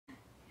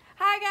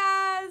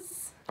Hi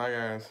guys! Hi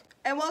guys.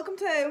 And welcome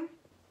to...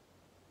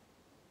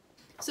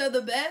 So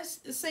the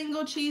best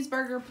single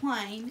cheeseburger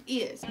plain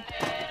is...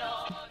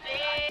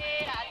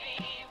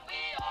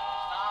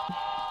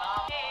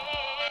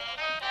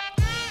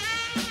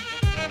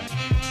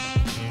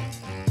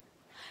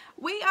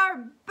 We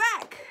are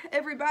back,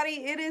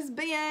 everybody. It has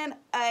been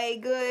a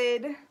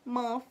good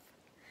month.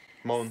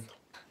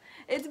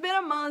 It's been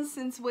a month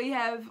since we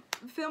have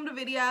filmed a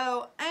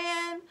video,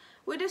 and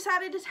we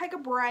decided to take a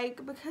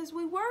break because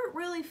we weren't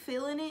really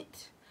feeling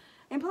it.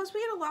 And plus, we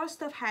had a lot of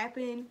stuff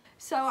happen.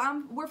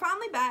 So we're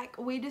finally back.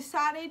 We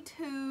decided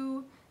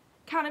to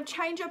kind of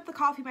change up the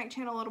coffee make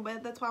channel a little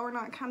bit. That's why we're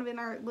not kind of in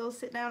our little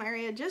sit down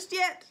area just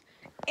yet.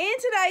 In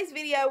today's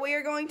video, we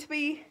are going to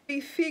be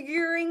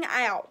figuring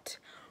out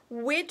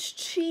which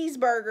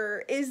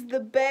cheeseburger is the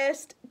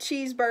best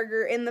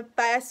cheeseburger in the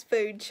fast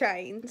food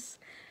chains.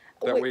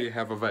 That we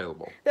have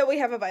available.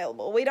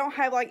 We don't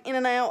have like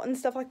In-N-Out and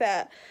stuff like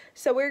that.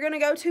 So we're going to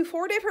go to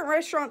 4 different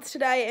restaurants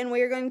today, and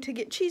we are going to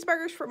get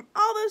cheeseburgers from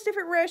all those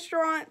different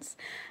restaurants,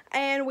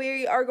 and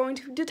we are going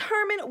to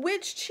determine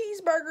which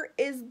cheeseburger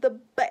is the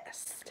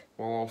best.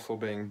 While also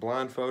being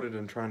blindfolded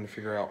and trying to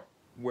figure out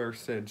where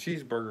said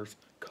cheeseburgers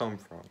come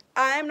from.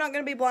 I am not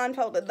going to be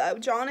blindfolded though.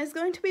 John is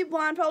going to be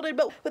blindfolded,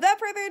 but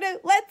without further ado,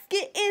 let's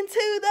get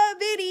into the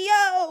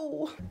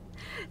video.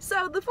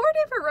 So the 4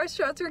 different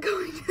restaurants we're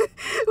going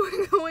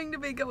to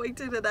be going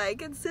to today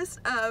consist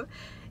of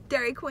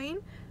Dairy Queen,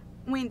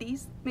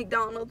 Wendy's,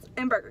 McDonald's,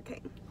 and Burger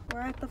King. We're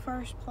at the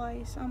first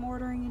place. I'm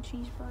ordering a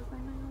cheeseburger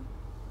now.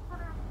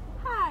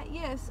 Hi,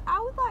 yes,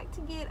 I would like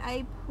to get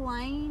a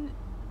plain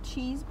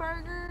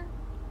cheeseburger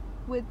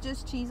with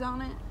just cheese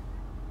on it.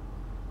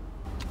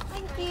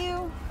 Thank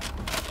you.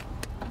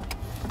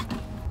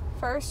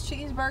 First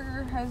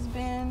cheeseburger has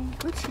been...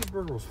 This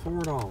cheeseburger was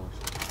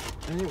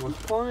 $4 and it was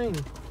plain.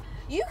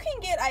 You can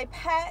get a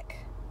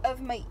pack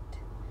of meat.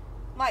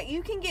 Like,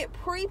 you can get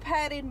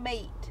pre-patted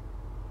meat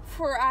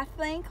for, I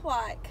think,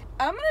 like,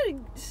 I'm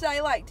going to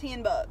say like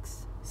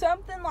 $10.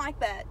 Something like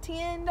that.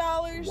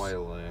 $10. Way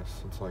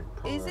less. It's like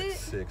probably Is like it?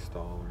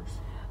 $6.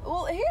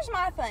 Well, here's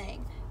my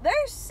thing.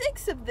 There's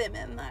 6 of them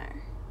in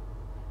there.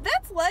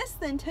 That's less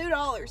than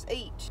 $2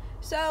 each.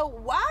 So,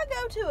 why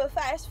go to a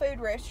fast food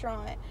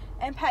restaurant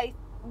and pay...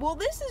 Well,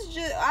 this is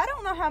just... I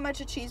don't know how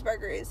much a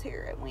cheeseburger is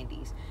here at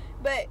Wendy's.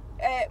 But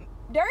at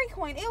Dairy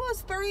Queen, it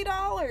was $3.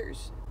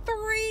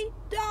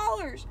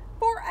 $3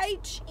 for a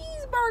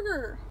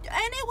cheeseburger.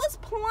 And it was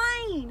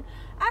plain.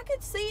 I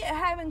could see it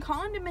having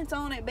condiments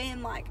on it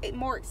being, like,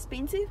 more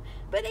expensive.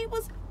 But it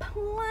was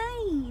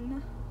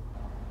plain.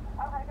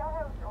 Okay, go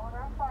ahead with your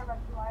order. I'm sorry about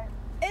you late.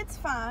 It's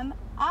fine.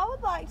 I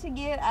would like to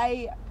get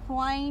a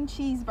plain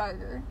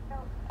cheeseburger.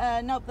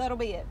 Nope, that'll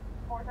be it.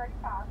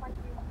 $4.35.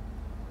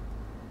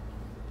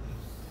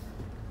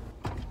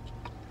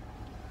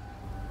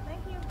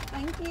 Thank you.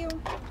 Thank you.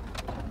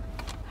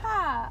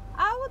 Hi,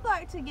 I would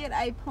like to get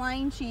a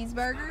plain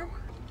cheeseburger.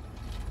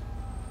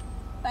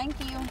 Thank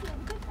you.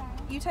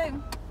 You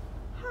too.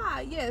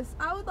 Hi, yes,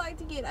 I would like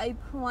to get a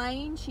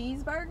plain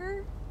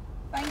cheeseburger.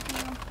 Thank you.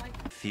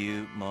 A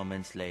few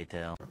moments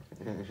later.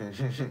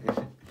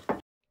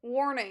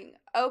 Warning,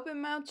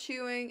 open mouth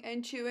chewing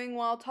and chewing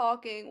while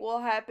talking will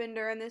happen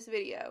during this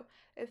video.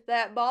 If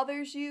that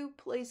bothers you,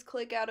 please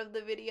click out of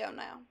the video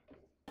now.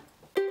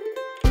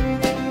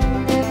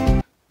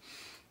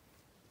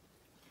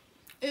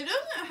 It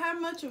doesn't have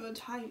much of a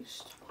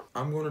taste.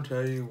 I'm going to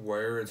tell you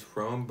where it's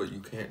from, but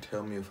you can't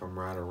tell me if I'm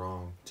right or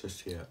wrong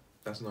just yet.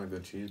 That's not a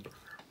good cheeseburger.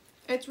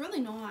 It's really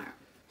not.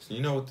 So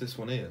you know what this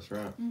one is,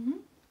 right? Mm-hmm.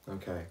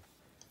 Okay.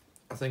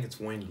 I think it's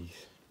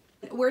Wendy's.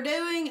 We're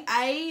doing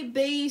A,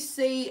 B,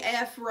 C,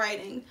 F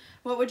rating.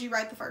 What would you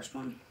rate the first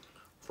one?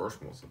 First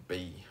one was a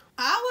B.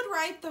 I would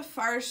rate the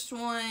first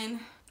one,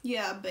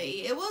 yeah,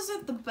 B. It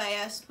wasn't the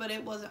best, but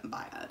it wasn't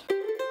bad.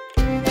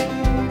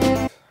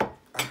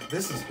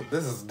 This is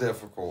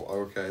difficult,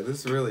 okay?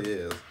 This really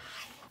is.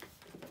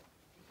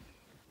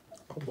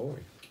 Oh boy.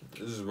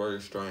 This is very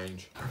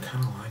strange. I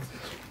kind of like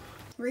this.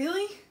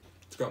 Really?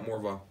 It's got more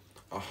of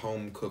a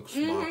home-cooked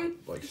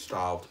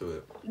style to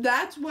it.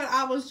 That's what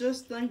I was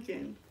just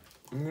thinking.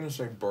 I'm gonna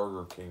say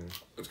Burger King.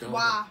 It's got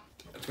Why?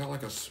 It's got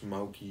like a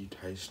smoky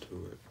taste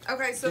to it.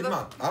 Okay, so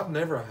I've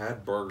never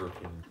had Burger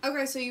King.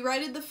 Okay, so you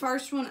rated the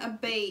first one a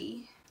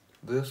B.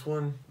 This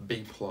one,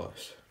 B+.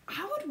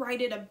 I would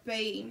rate it a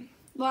B.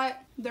 Like,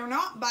 they're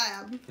not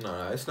bad.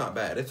 No, it's not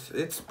bad.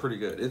 It's pretty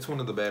good. It's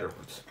one of the better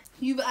ones.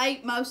 You've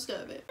ate most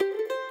of it.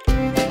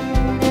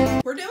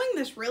 We're doing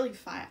this really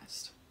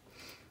fast.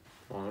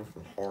 Oh,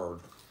 that's hard.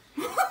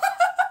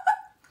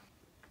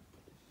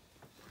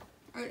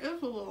 It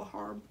is a little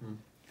hard.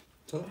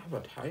 It doesn't have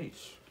a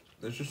taste.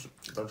 There's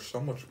so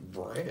much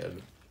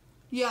bread.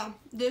 Yeah,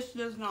 this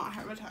does not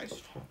have a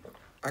taste.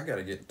 I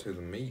gotta get to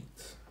the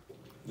meats.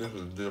 This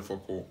is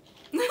difficult.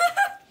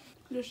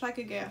 Just take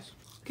a guess.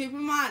 Keep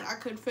in mind, I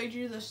could feed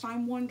you the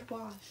same one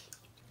twice.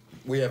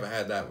 We haven't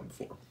had that one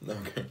before.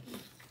 Okay.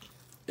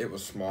 It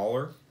was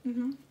smaller,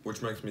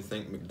 which makes me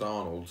think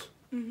McDonald's.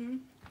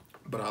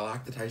 But I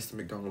like the taste of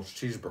McDonald's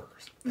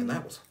cheeseburgers. And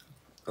that was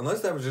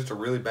Unless that was just a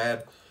really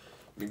bad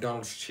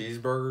McDonald's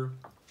cheeseburger.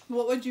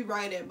 What would you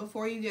rate it?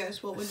 Before you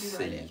guess, what would you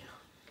rate it?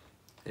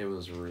 It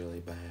was really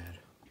bad.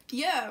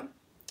 Yeah.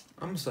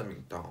 I'm gonna say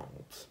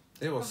McDonald's.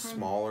 It was Okay.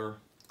 smaller.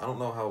 I don't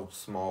know how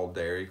small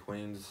Dairy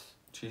Queen's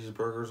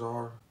cheeseburgers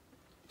are.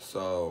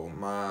 So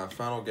my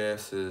final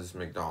guess is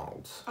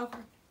McDonald's. Okay.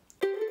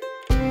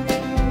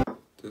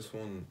 This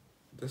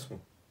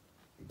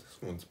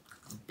one's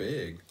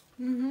big.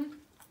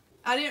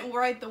 I didn't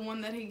rate the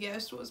one that he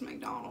guessed was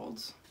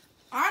McDonald's.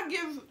 I'd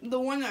give the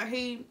one that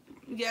he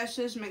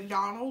guesses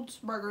McDonald's,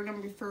 burger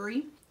number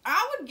 3.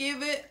 I would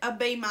give it a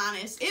B-.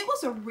 It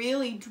was a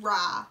really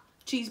dry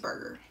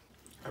cheeseburger.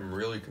 I'm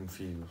really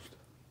confused.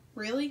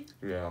 Really?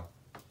 Yeah.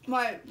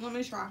 Wait, let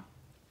me try.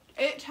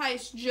 It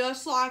tastes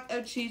just like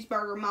a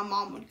cheeseburger my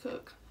mom would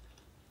cook.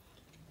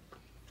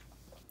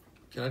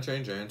 Can I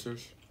change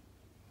answers?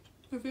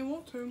 If you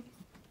want to.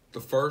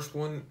 The first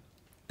one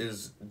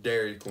is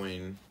Dairy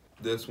Queen.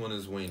 This one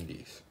is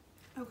Wendy's.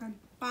 Okay.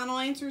 Final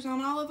answers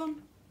on all of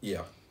them?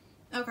 Yeah.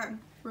 Okay.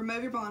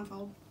 Remove your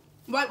blindfold.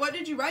 Wait, what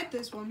did you rate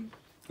this one?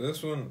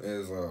 This one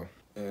is a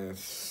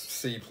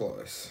C+.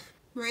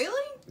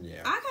 Really?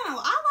 Yeah. I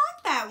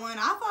like that one.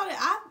 I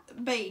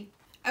thought B.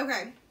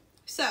 Okay.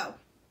 So,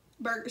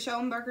 show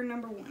them burger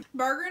number 1.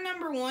 Burger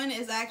number 1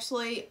 is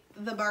actually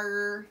the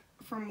burger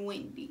from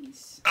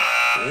Wendy's.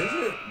 Is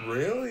it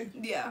really?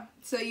 Yeah.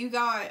 So you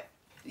got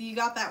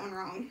that one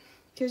wrong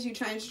because you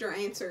changed your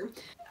answer.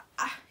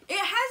 It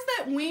has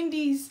that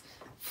Wendy's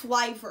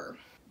flavor.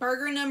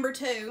 Burger number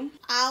 2,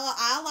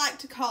 I like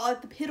to call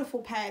it the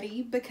pitiful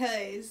patty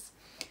because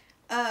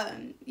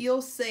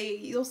you'll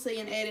see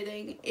in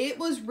editing, it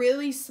was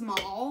really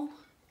small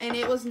and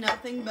it was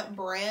nothing but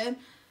bread.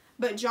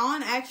 But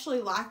John actually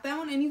liked that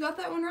one, and you got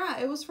that one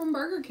right. It was from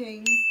Burger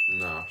King.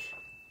 Nah,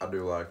 I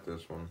do like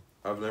this one.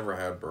 I've never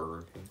had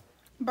Burger King.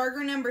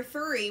 Burger number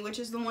 3, which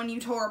is the one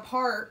you tore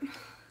apart.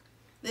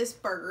 This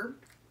burger.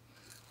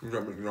 You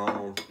got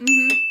McDonald's.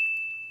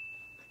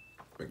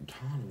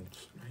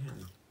 McDonald's,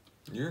 man.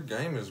 Your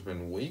game has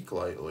been weak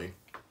lately.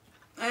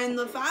 And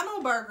the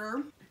final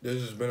burger.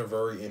 This has been a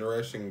very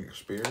interesting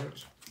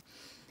experience.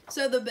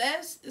 So the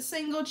best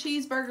single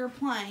cheeseburger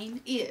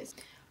plain is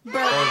Burger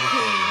Burger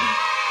King.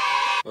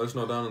 Let us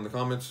know down in the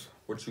comments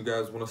what you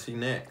guys want to see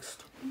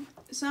next.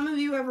 Some of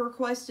you have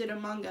requested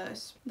Among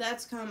Us.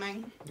 That's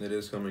coming. It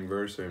is coming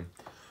very soon.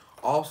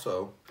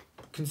 Also,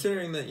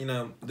 considering that,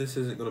 this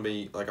isn't going to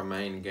be like a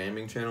main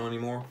gaming channel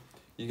anymore,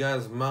 you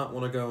guys might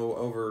want to go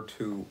over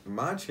to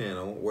my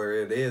channel where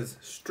it is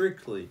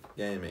strictly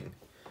gaming.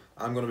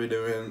 I'm going to be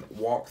doing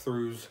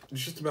walkthroughs,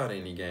 just about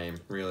any game,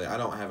 really. I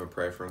don't have a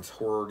preference.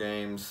 Horror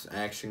games,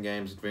 action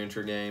games,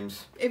 adventure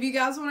games. If you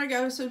guys want to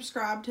go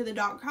subscribe to the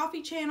Doc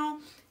Coffee channel,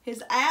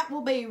 his app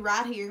will be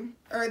right here,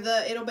 or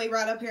it'll be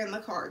right up here in the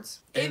cards.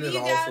 And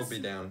it'll also be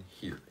down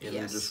here in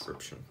Yes. the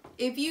description.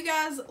 If you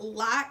guys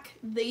like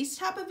these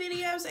type of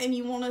videos and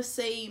you want to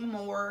see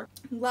more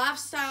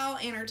lifestyle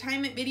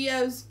entertainment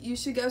videos, you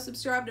should go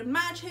subscribe to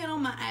my channel.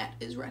 My app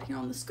is right here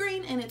on the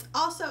screen, and it's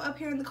also up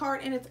here in the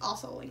card, and it's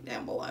also linked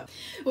down below.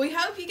 We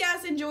hope you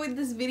guys enjoyed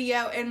this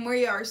video, and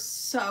we are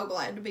so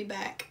glad to be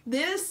back.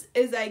 This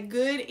is a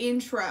good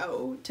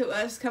intro to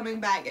us coming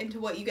back into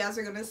what you guys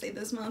are going to see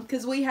this month,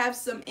 because we have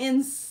some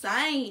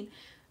insane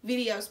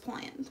videos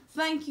planned.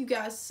 Thank you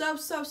guys so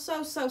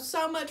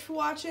much for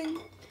watching.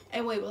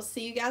 And we will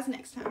see you guys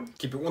next time.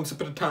 Keep it one sip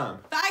at a time.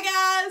 Bye,